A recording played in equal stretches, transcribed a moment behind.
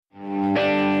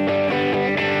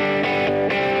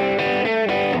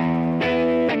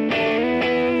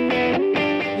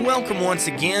once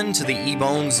again to the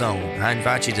E-Bone Zone. I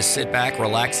invite you to sit back,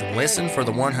 relax, and listen for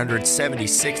the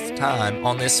 176th time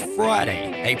on this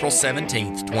Friday, April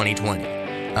 17th, 2020.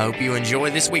 I hope you enjoy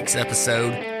this week's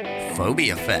episode,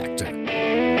 Phobia Phactor.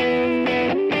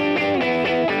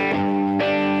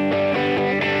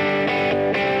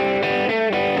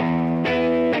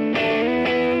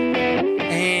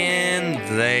 And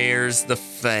there's the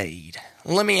fade.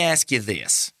 Let me ask you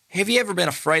this. Have you ever been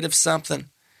afraid of something?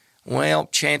 Well,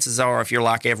 chances are if you're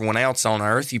like everyone else on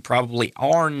Earth, you probably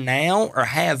are now or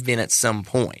have been at some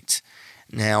point.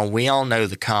 Now, we all know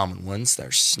the common ones.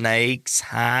 There's snakes,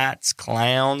 heights,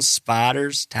 clowns,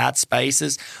 spiders, tight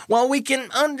spaces. While we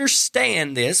can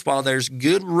understand this, while there's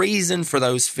good reason for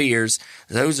those fears,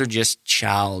 those are just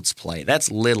child's play.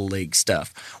 That's little league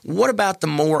stuff. What about the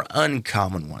more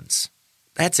uncommon ones?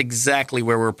 That's exactly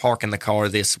where we're parking the car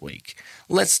this week.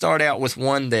 Let's start out with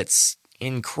one that's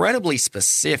incredibly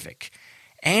specific.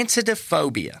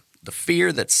 Antidophobia, the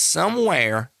fear that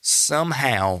somewhere,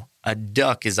 somehow, a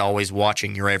duck is always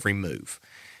watching your every move.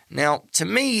 Now, to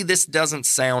me, this doesn't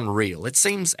sound real. It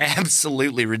seems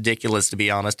absolutely ridiculous, to be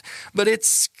honest, but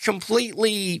it's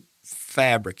completely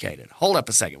fabricated. Hold up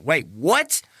a second. Wait,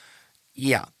 what?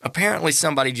 Yeah, apparently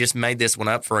somebody just made this one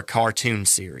up for a cartoon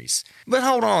series. But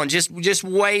hold on, just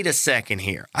wait a second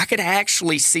here. I could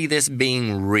actually see this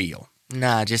being real.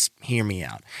 Nah, just hear me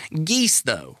out. Geese,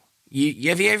 though.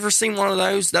 Have you ever seen one of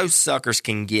those? Those suckers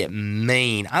can get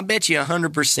mean. I bet you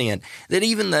 100% that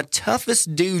even the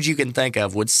toughest dude you can think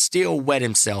of would still wet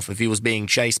himself if he was being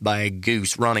chased by a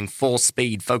goose running full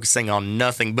speed, focusing on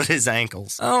nothing but his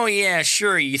ankles. Oh yeah,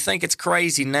 sure, you think it's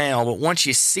crazy now, but once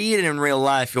you see it in real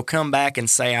life, you'll come back and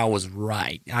say I was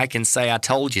right. I can say I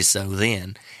told you so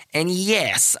then. And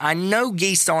yes, I know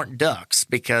geese aren't ducks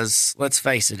because, let's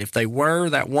face it, if they were,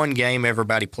 that one game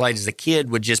everybody played as a kid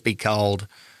would just be called,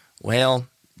 well,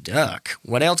 duck.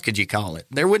 What else could you call it?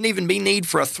 There wouldn't even be need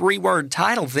for a 3-word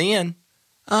title then.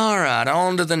 All right,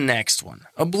 on to the next one.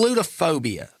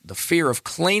 Ablutophobia, the fear of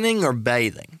cleaning or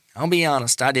bathing. I'll be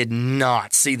honest, I did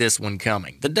not see this one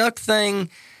coming. The duck thing,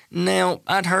 now,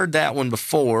 I'd heard that one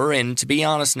before, and to be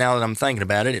honest, now that I'm thinking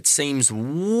about it, it seems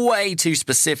way too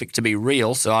specific to be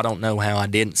real, so I don't know how I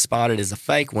didn't spot it as a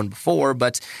fake one before,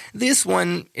 but this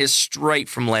one is straight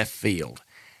from left field.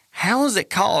 How is it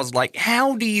caused? Like,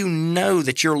 how do you know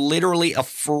that you're literally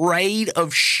afraid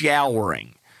of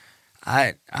showering?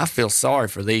 I feel sorry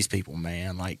for these people,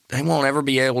 man. Like, they won't ever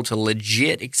be able to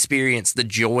legit experience the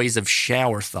joys of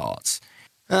shower thoughts.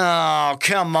 Oh,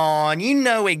 come on. You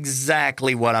know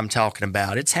exactly what I'm talking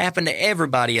about. It's happened to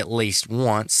everybody at least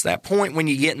once. That point when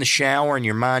you get in the shower and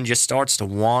your mind just starts to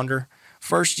wander.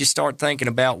 First, you start thinking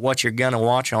about what you're going to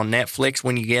watch on Netflix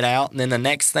when you get out, and then the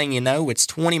next thing you know, it's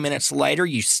 20 minutes later,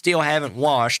 you still haven't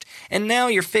washed, and now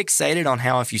you're fixated on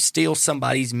how if you steal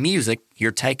somebody's music,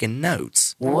 you're taking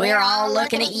notes. We're all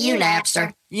looking at you,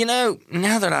 Napster. You know,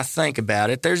 now that I think about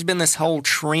it, there's been this whole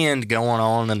trend going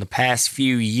on in the past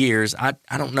few years. I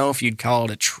don't know if you'd call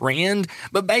it a trend,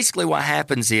 but basically what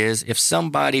happens is if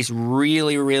somebody's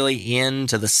really, really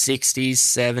into the 60s,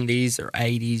 70s, or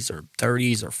 80s, or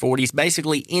 30s, or 40s,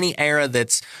 basically any era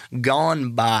that's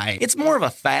gone by, it's more of a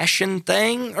fashion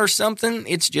thing or something.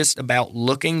 It's just about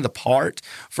looking the part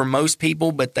for most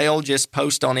people, but they'll just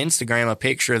post on Instagram a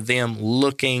picture of them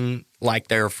looking like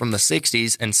they're from the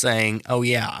 60s and saying, oh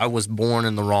yeah, I was born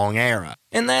in the wrong era.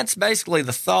 And that's basically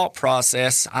the thought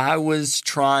process I was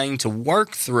trying to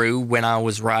work through when I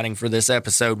was writing for this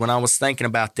episode, when I was thinking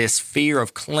about this fear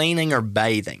of cleaning or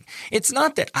bathing. It's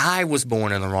not that I was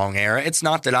born in the wrong era. It's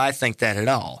not that I think that at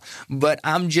all. But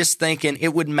I'm just thinking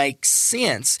it would make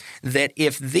sense that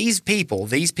if these people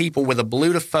with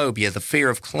ablutophobia, the fear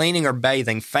of cleaning or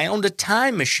bathing, found a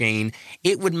time machine,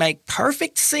 it would make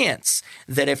perfect sense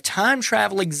that if time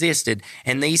travel existed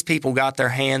and these people got their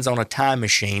hands on a time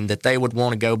machine, that they would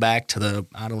want to go back to the,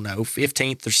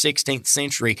 15th or 16th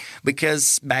century,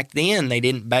 because back then they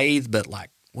didn't bathe but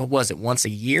once a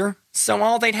year? So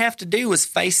all they'd have to do is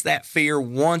face that fear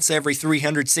once every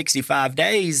 365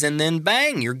 days and then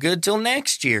bang, you're good till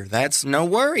next year. That's no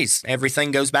worries.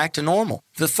 Everything goes back to normal.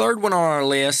 The third one on our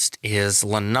list is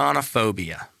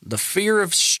lanonophobia, the fear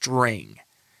of string.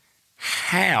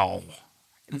 How?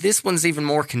 This one's even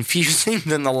more confusing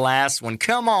than the last one.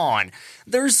 Come on.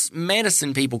 There's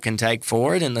medicine people can take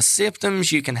for it, and the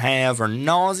symptoms you can have are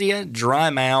nausea, dry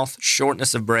mouth,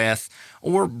 shortness of breath,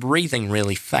 or breathing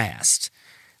really fast.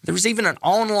 There's even an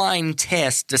online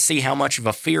test to see how much of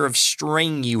a fear of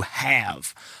string you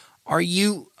have. Are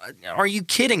you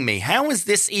kidding me? How is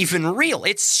this even real?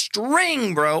 It's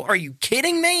string, bro. Are you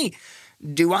kidding me?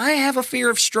 Do I have a fear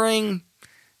of string?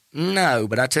 No,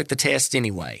 but I took the test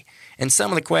anyway. And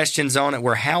some of the questions on it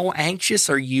were, how anxious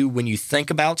are you when you think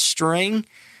about string?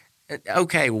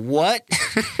 Okay, what?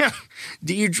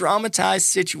 Do you dramatize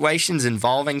situations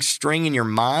involving string in your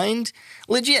mind?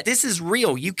 Legit, this is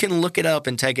real. You can look it up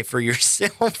and take it for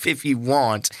yourself if you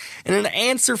want. And an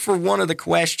answer for one of the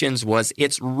questions was,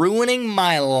 it's ruining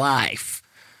my life.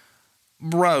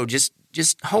 Bro, just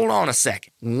hold on a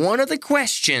second. One of the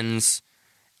questions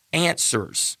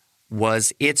answers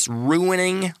was, it's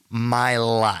ruining my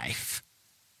life.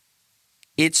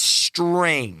 It's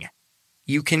string.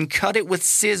 You can cut it with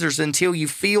scissors until you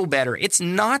feel better. It's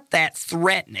not that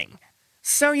threatening.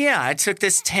 So yeah, I took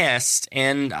this test,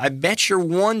 and I bet you're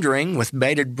wondering with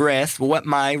bated breath what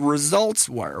my results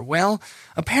were. Well,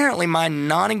 apparently my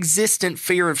non-existent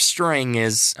fear of string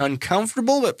is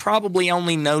uncomfortable, but probably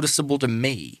only noticeable to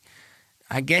me.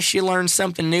 I guess you learn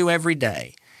something new every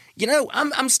day. You know,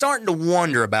 I'm starting to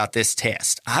wonder about this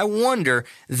test. I wonder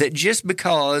that just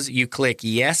because you click,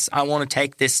 yes, I want to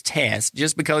take this test,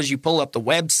 just because you pull up the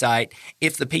website,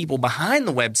 if the people behind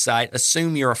the website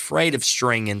assume you're afraid of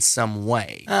string in some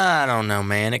way. I don't know,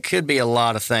 man. It could be a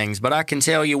lot of things, but I can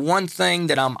tell you one thing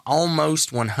that I'm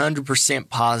almost 100%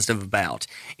 positive about.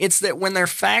 It's that when they're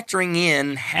factoring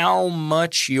in how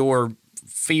much your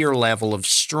fear level of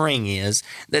string is,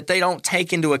 that they don't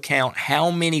take into account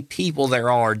how many people there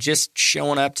are just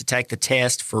showing up to take the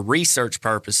test for research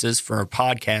purposes for a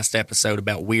podcast episode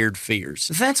about weird fears.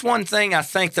 That's one thing I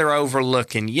think they're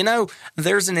overlooking. You know,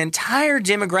 there's an entire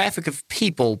demographic of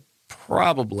people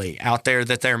probably out there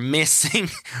that they're missing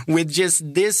with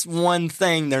just this one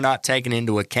thing they're not taking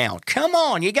into account. Come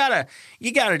on, you gotta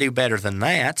do better than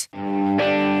that.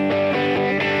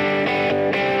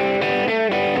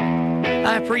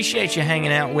 I appreciate you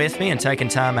hanging out with me and taking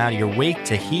time out of your week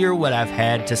to hear what I've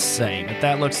had to say. But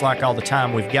that looks like all the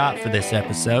time we've got for this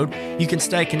episode. You can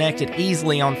stay connected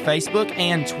easily on Facebook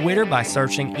and Twitter by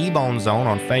searching Ebone Zone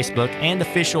on Facebook and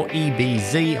official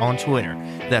EBZ on Twitter.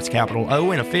 That's capital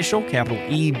O in official, capital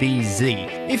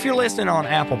EBZ. If you're listening on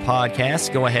Apple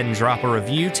Podcasts, go ahead and drop a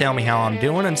review, tell me how I'm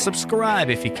doing, and subscribe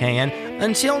if you can.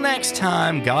 Until next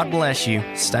time, God bless you,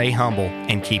 stay humble,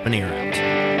 and keep an ear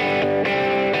out.